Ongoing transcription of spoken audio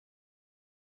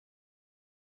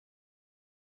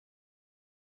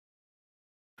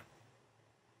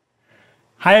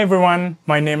Hi everyone,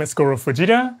 my name is Goro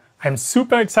Fujita. I'm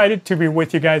super excited to be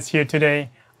with you guys here today.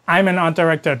 I'm an art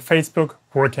director at Facebook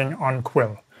working on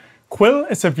Quill. Quill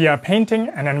is a VR painting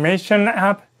and animation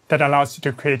app that allows you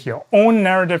to create your own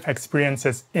narrative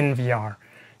experiences in VR.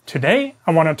 Today,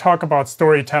 I want to talk about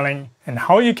storytelling and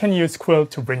how you can use Quill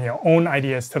to bring your own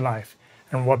ideas to life.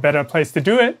 And what better place to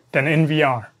do it than in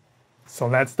VR? So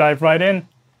let's dive right in.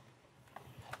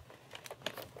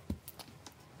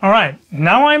 All right,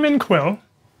 now I'm in Quill.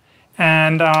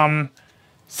 And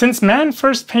since man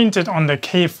first painted on the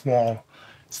cave wall,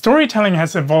 storytelling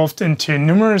has evolved into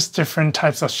numerous different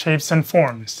types of shapes and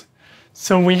forms.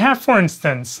 So we have, for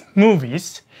instance,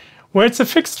 movies, where it's a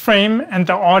fixed frame and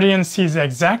the audience sees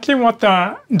exactly what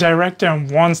the director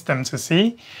wants them to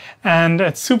see, and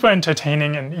it's super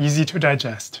entertaining and easy to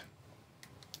digest.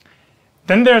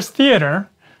 Then there's theater.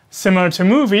 Similar to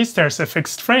movies, there's a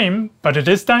fixed frame, but it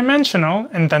is dimensional,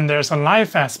 and then there's a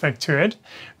live aspect to it,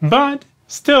 but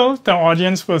still the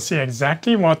audience will see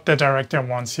exactly what the director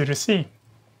wants you to see.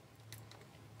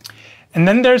 And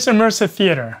then there's immersive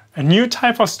theater, a new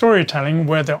type of storytelling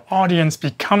where the audience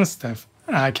becomes the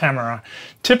camera.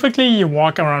 Typically you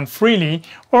walk around freely,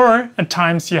 or at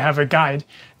times you have a guide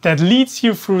that leads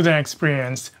you through the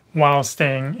experience while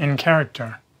staying in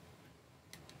character.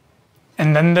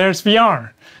 And then there's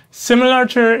VR. Similar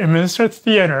to immersive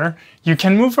theater, you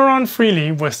can move around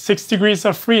freely with 6 degrees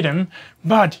of freedom,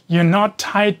 but you're not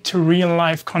tied to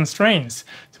real-life constraints,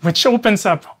 which opens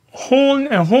up a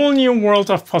whole new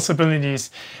world of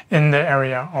possibilities in the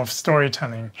area of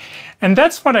storytelling. And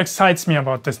that's what excites me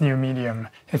about this new medium.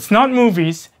 It's not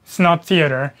movies, it's not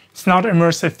theater, it's not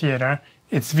immersive theater,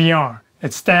 it's VR.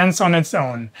 It stands on its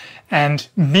own. And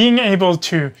being able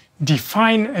to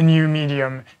define a new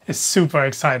medium is super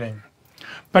exciting.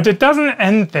 But it doesn't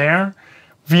end there.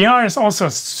 VR is also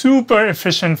super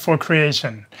efficient for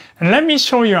creation. And let me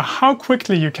show you how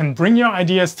quickly you can bring your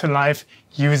ideas to life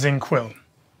using Quill.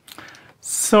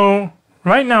 So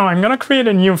right now I'm going to create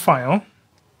a new file.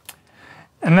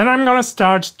 And then I'm going to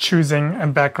start choosing a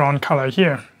background color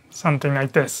here, something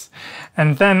like this.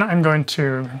 And then I'm going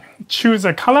to choose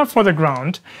a color for the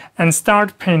ground and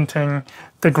start painting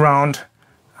the ground,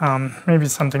 maybe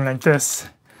something like this.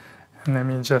 And let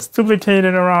me just duplicate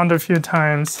it around a few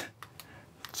times,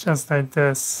 just like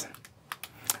this.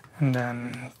 And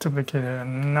then duplicate it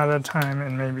another time,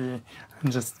 and maybe I'm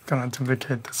just gonna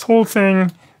duplicate this whole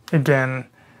thing again.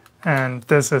 And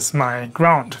this is my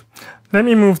ground. Let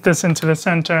me move this into the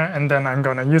center, and then I'm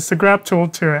gonna use the grab tool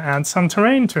to add some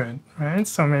terrain to it, right?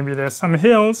 So maybe there's some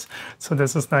hills. So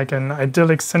this is like an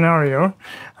idyllic scenario.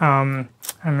 And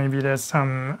maybe there's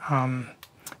some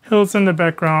hills in the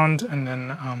background, and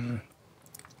then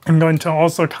I'm going to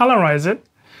also colorize it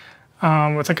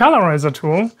with a colorizer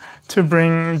tool to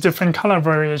bring different color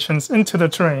variations into the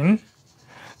terrain,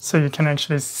 so you can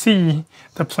actually see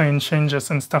the plane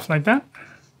changes and stuff like that.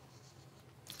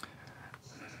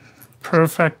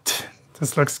 Perfect.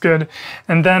 This looks good.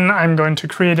 And then I'm going to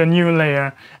create a new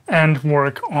layer and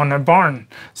work on a barn.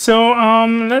 So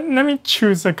let me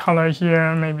choose a color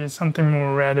here, maybe something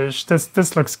more reddish.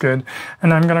 This looks good.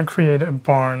 And I'm going to create a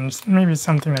barn, maybe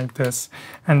something like this.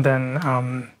 And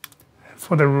then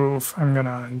for the roof, I'm going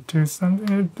to do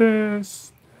something like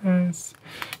this.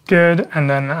 Good. And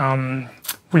then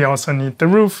we also need the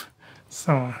roof.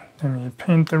 So let me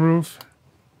paint the roof.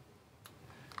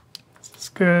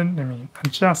 Good. Let me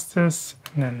adjust this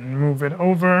and then move it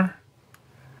over.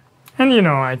 And you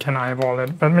know, I can eyeball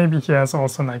it, but maybe he has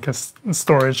also like a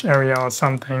storage area or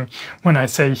something. When I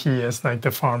say he is like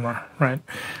the farmer, right?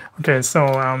 Okay, so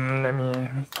let me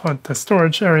put the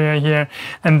storage area here.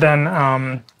 And then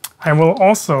I will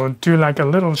also do like a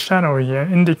little shadow here,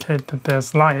 indicate that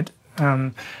there's light.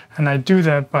 And I do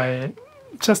that by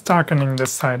just darkening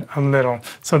this side a little.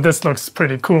 So this looks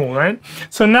pretty cool, right?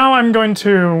 So now I'm going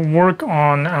to work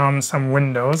on some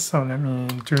windows. So let me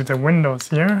do the windows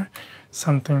here.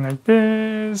 Something like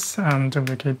this.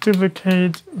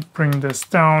 Duplicate, bring this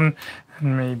down,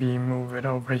 and maybe move it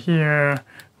over here.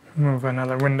 Move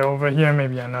another window over here,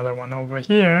 maybe another one over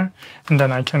here. And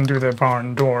then I can do the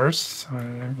barn doors. So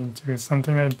let me do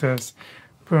something like this.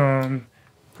 Boom.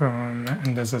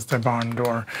 And this is the barn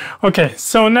door. Okay,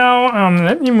 so now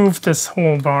let me move this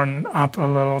whole barn up a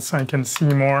little so I can see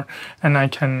more, and I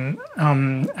can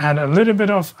add a little bit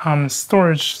of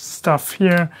storage stuff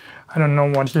here. I don't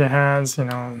know what he has, you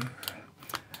know.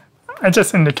 I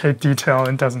just indicate detail.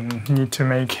 It doesn't need to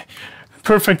make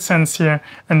perfect sense here.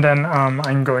 And then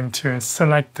I'm going to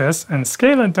select this and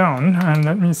scale it down, and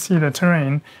let me see the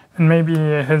terrain. And maybe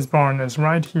his barn is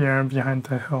right here behind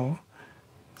the hill.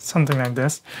 something like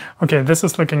this. Okay, this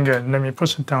is looking good. Let me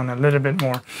push it down a little bit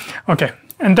more. Okay,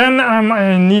 and then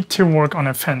I need to work on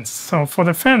a fence. So for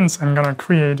the fence, I'm gonna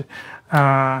create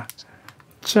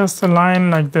just a line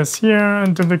like this here,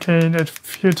 duplicate it a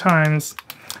few times,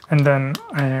 and then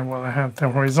I will have the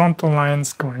horizontal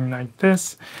lines going like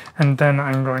this, and then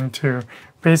I'm going to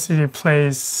basically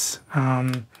place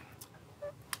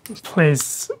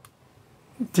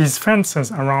these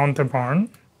fences around the barn.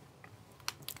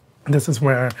 This is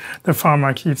where the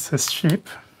farmer keeps his sheep,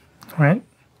 right?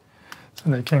 So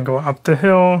they can go up the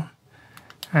hill.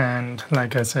 And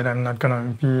like I said, I'm not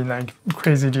gonna be like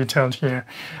crazy detailed here,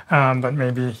 but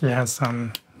maybe he has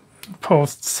some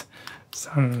posts,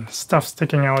 some stuff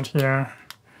sticking out here,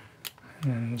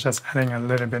 and just adding a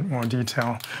little bit more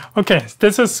detail. Okay,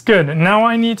 this is good. Now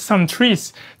I need some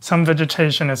trees. Some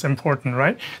vegetation is important,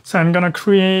 right? So I'm gonna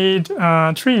create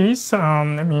trees.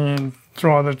 Let me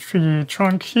draw the tree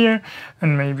trunk here,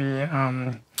 and maybe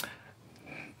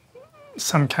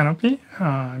some canopy.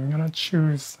 I'm gonna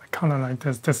choose a color like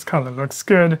this. This color looks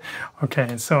good.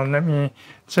 Okay, so let me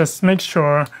just make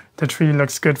sure the tree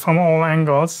looks good from all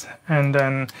angles, and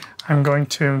then I'm going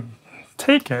to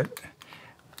take it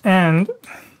and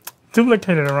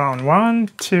duplicate it around 1,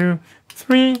 2,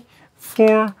 3,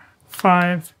 4,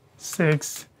 5,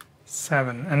 6,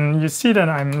 7. And you see that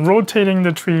I'm rotating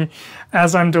the tree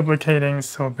as I'm duplicating,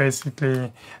 so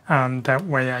basically that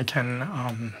way I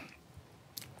can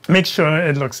make sure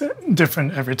it looks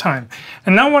different every time.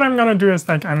 And now what I'm gonna do is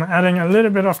like I'm adding a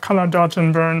little bit of color dodge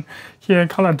and burn here,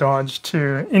 color dodge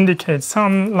to indicate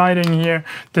some lighting here.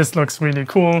 This looks really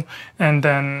cool. And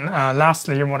then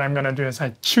lastly, what I'm gonna do is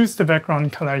I choose the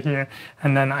background color here,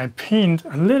 and then I paint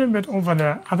a little bit over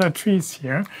the other trees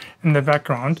here in the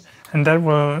background, and that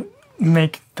will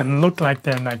make them look like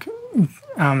they're like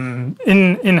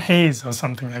in haze or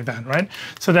something like that, right?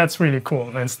 So that's really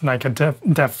cool. It's like a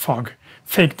depth fog.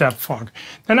 Fake depth fog.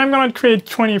 Then I'm going to create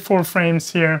 24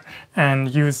 frames here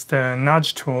and use the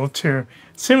nudge tool to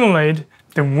simulate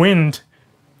the wind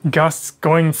gusts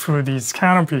going through these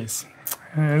canopies.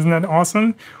 Isn't that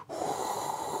awesome?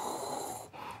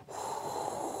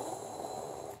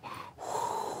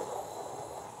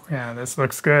 Yeah, this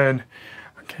looks good.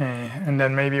 Okay, and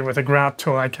then maybe with a grab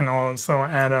tool I can also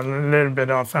add a little bit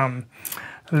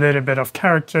of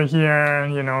character here,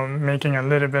 you know, making a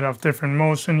little bit of different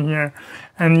motion here.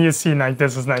 And you see like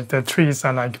this is like the trees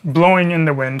are like blowing in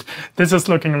the wind. This is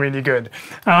looking really good.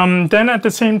 Then at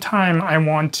the same time, I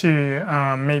want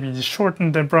to maybe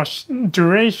shorten the brush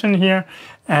duration here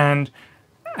and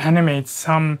animate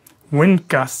some wind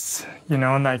gusts, you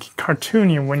know, like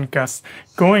cartoony wind gusts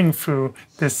going through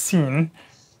this scene.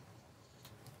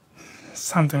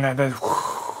 Something like that.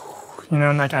 You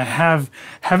know, like I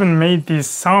haven't made these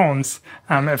sounds,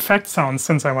 effect sounds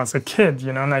since I was a kid,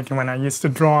 you know, like when I used to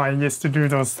draw, I used to do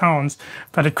those sounds.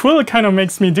 But Quill kind of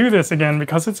makes me do this again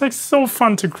because it's like so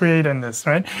fun to create in this,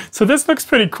 right? So this looks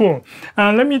pretty cool.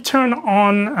 Let me turn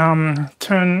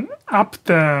up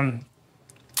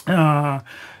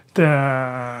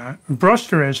the brush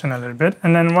duration a little bit,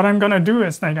 and then what I'm gonna do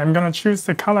is like I'm gonna choose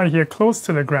the color here close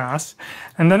to the grass,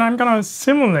 and then I'm gonna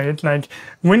simulate like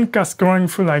wind gusts going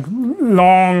through like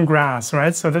long grass,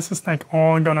 right? So this is like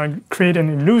all gonna create an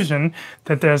illusion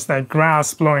that there's like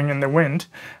grass blowing in the wind.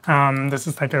 This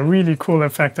is like a really cool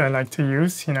effect I like to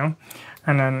use, you know,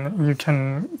 and then you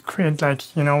can create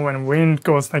like, you know, when wind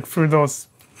goes like through those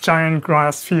giant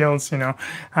grass fields, you know,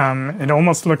 it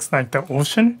almost looks like the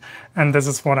ocean, and this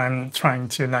is what I'm trying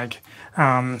to like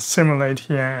simulate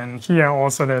here. And here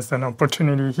also there's an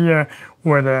opportunity here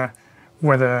where the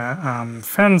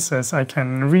fence is. I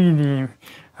can really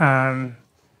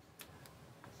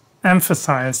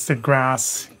emphasize the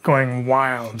grass going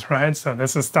wild, right? So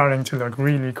this is starting to look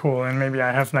really cool, and maybe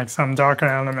I have like some darker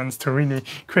elements to really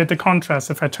create the contrast.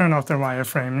 If I turn off the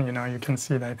wireframe, you know, you can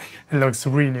see that it looks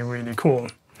really, really cool.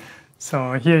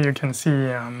 So here you can see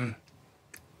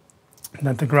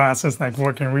that the grass is like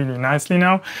working really nicely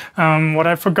now. What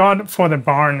I forgot for the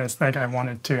barn is like I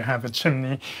wanted to have a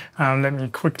chimney. Let me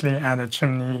quickly add a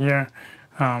chimney here.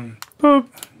 Boop,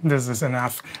 this is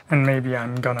enough. And maybe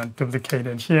I'm gonna duplicate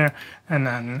it here, and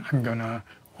then I'm gonna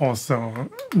also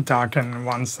darken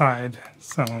one side.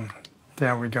 So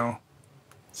there we go.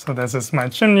 So this is my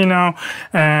chimney now.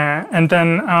 And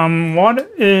then what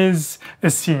is a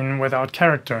scene without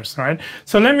characters, right?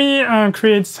 So let me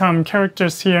create some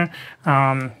characters here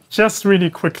just really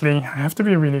quickly. I have to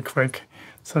be really quick.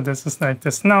 So this is like the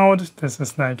snout, this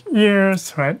is like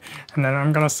ears, right? And then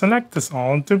I'm gonna select this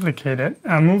all, duplicate it,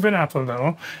 move it up a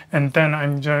little, and then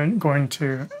I'm going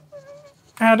to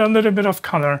add a little bit of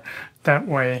color. That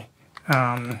way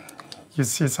you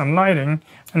see some lighting,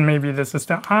 and maybe this is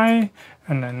the eye,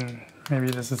 and then maybe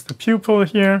this is the pupil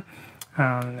here.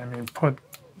 Let me put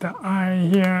the eye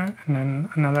here, and then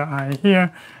another eye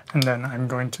here, and then I'm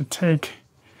going to take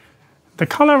the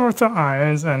color of the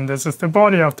eyes, and this is the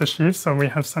body of the sheep, so we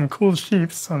have some cool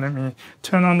sheep. So let me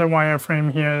turn on the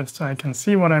wireframe here so I can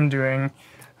see what I'm doing.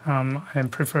 I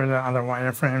prefer the other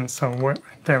wireframe, so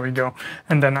there we go.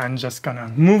 And then I'm just gonna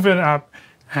move it up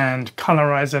and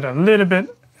colorize it a little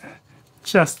bit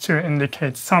just to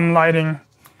indicate some lighting.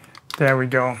 There we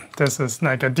go. This is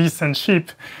like a decent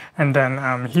sheep, and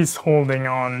then he's holding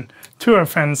on to a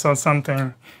fence or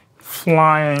something,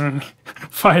 flying,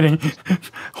 fighting,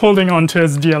 holding on to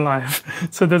his dear life.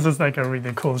 So this is like a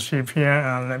really cool sheep here.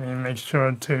 Let me make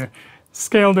sure to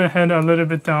scale the head a little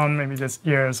bit down, maybe this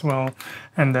ear as well,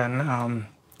 and then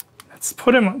let's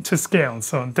put him to scale.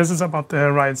 So this is about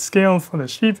the right scale for the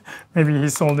sheep. Maybe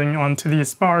he's holding on to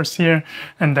these bars here,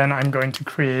 and then I'm going to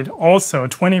create also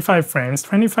 25 frames.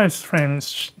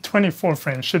 24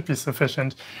 frames should be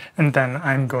sufficient, and then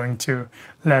I'm going to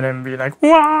let him be like,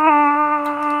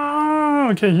 wow!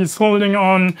 Okay, he's holding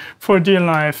on for dear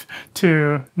life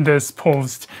to this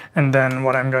post, and then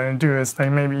what I'm going to do is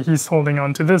like maybe he's holding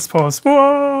on to this post,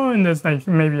 whoa, and there's like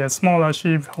maybe a smaller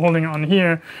sheep holding on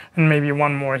here, and maybe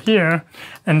one more here,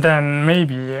 and then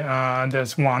maybe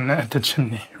there's one at the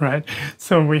chimney, right?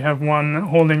 So we have one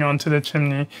holding on to the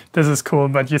chimney. This is cool,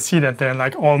 but you see that they're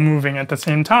like all moving at the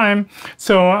same time.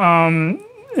 So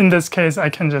in this case, I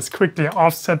can just quickly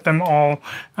offset them all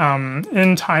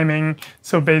in timing.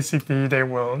 So basically, they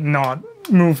will not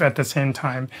move at the same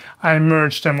time. I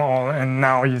merged them all, and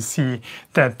now you see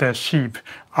that the sheep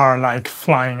are like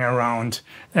flying around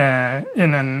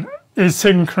in an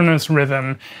asynchronous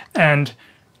rhythm. And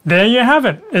there you have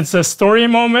it. It's a story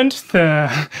moment,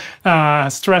 the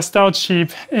stressed out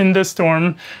sheep in the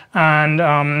storm. And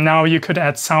now you could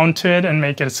add sound to it and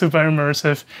make it super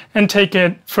immersive and take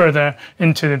it further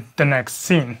into the next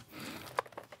scene.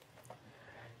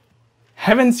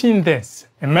 Haven't seen this?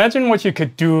 Imagine what you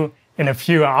could do in a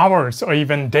few hours or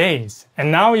even days.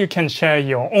 And now you can share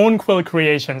your own quill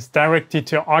creations directly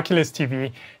to Oculus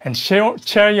TV and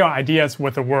share your ideas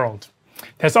with the world.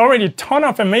 There's already a ton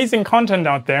of amazing content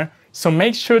out there, so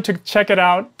make sure to check it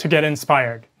out to get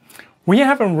inspired. We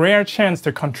have a rare chance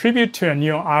to contribute to a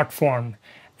new art form.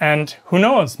 And who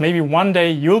knows, maybe one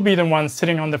day you'll be the one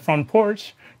sitting on the front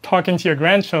porch, talking to your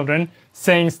grandchildren,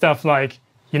 saying stuff like,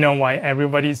 you know why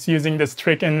everybody's using this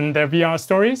trick in their VR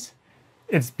stories?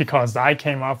 It's because I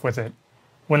came up with it.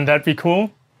 Wouldn't that be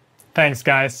cool? Thanks,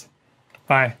 guys.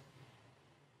 Bye.